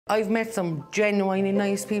I've met some genuinely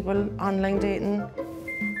nice people online dating.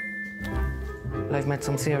 I've met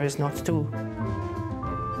some serious nuts too.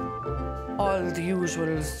 All the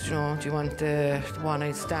usuals, you know, do you want the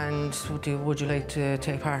one-night stand? Would you like to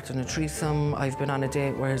take part in a threesome? I've been on a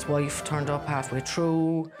date where his wife turned up halfway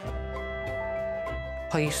through.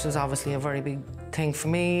 Height is obviously a very big thing for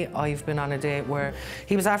me. I've been on a date where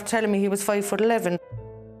he was after telling me he was 5'11".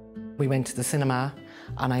 We went to the cinema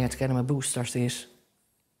and I had to get him a booster seat.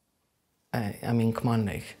 I mean, come on,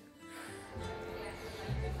 like.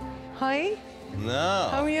 Hi. No.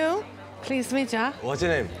 How are you? Pleased to meet you. What's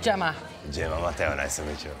your name? Gemma. Gemma, Matteo, nice to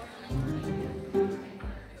meet you.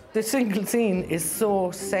 The single scene is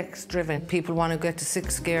so sex-driven. People want to get to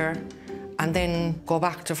sixth gear and then go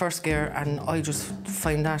back to first gear, and I just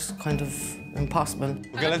find that kind of impossible.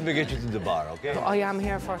 Okay, let me get you to the bar, okay? I am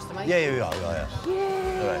here first, am I? Yeah, you are, yeah.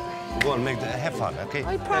 Yeah. All right. Go on, have fun, okay?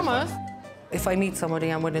 I promise. If I meet somebody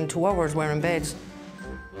and within 2 hours we're in bed,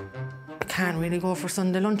 I can't really go for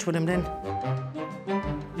Sunday lunch with him then.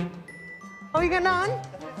 How are you getting on?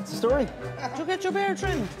 What's the story? Did you get your beard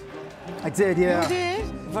trimmed? I did, yeah. You did?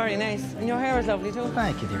 Very nice. And your hair is lovely too.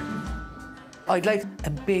 Thank you, dear. I'd like a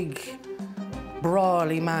big,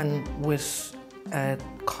 brawly man with a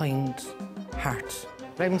kind heart.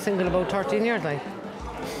 I've been single about 13 years, like.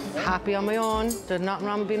 Happy on my own. There's nothing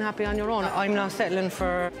wrong with being happy on your own. I'm not settling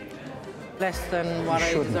for less than what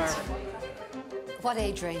I deserve. What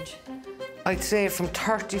age range? I'd say from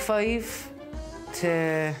 35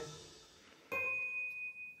 to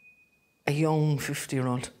a young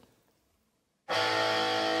 50-year-old.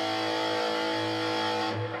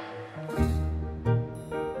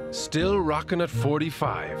 Still rocking at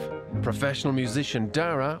 45, professional musician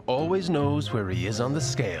Dara always knows where he is on the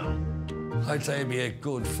scale. I'd say it'd be a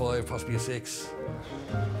good 5, possibly a 6.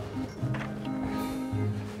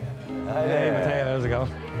 Hey, Matteo, how's it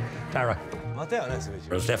going? Dara. Matteo, nice to meet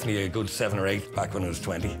you. It was definitely a good 7 or 8 back when I was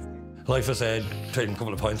 20. Life I said, trading a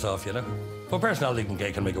couple of points off, you know. But personality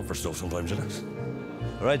can make up for stuff sometimes, you know.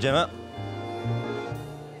 All right, Gemma.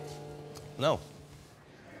 No.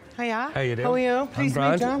 Hiya. How you doing? How are you? Pleased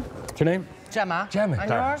to meet you. What's your name? Gemma. Gemma. And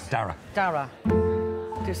Dara. yours? Dara. Dara.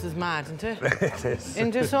 This is mad, isn't it? It is.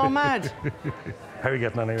 Isn't it so mad? How are you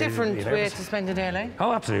getting on? Different way to spend a day, like.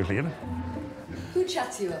 Oh, absolutely, you know. Who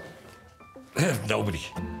chats you up? Nobody.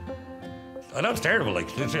 I know it's terrible,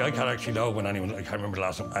 like, literally, I can't actually know when anyone, I can't remember the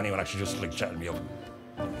last time anyone actually just, like, chatting me up.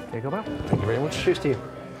 Okay, go back. Thank you very much. Cheers to you.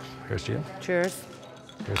 Cheers to you. Cheers.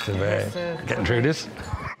 Cheers to getting through this.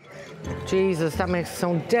 Jesus, that makes it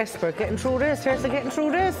sound desperate. Getting through this. Here's to getting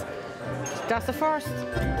through this. That's the first.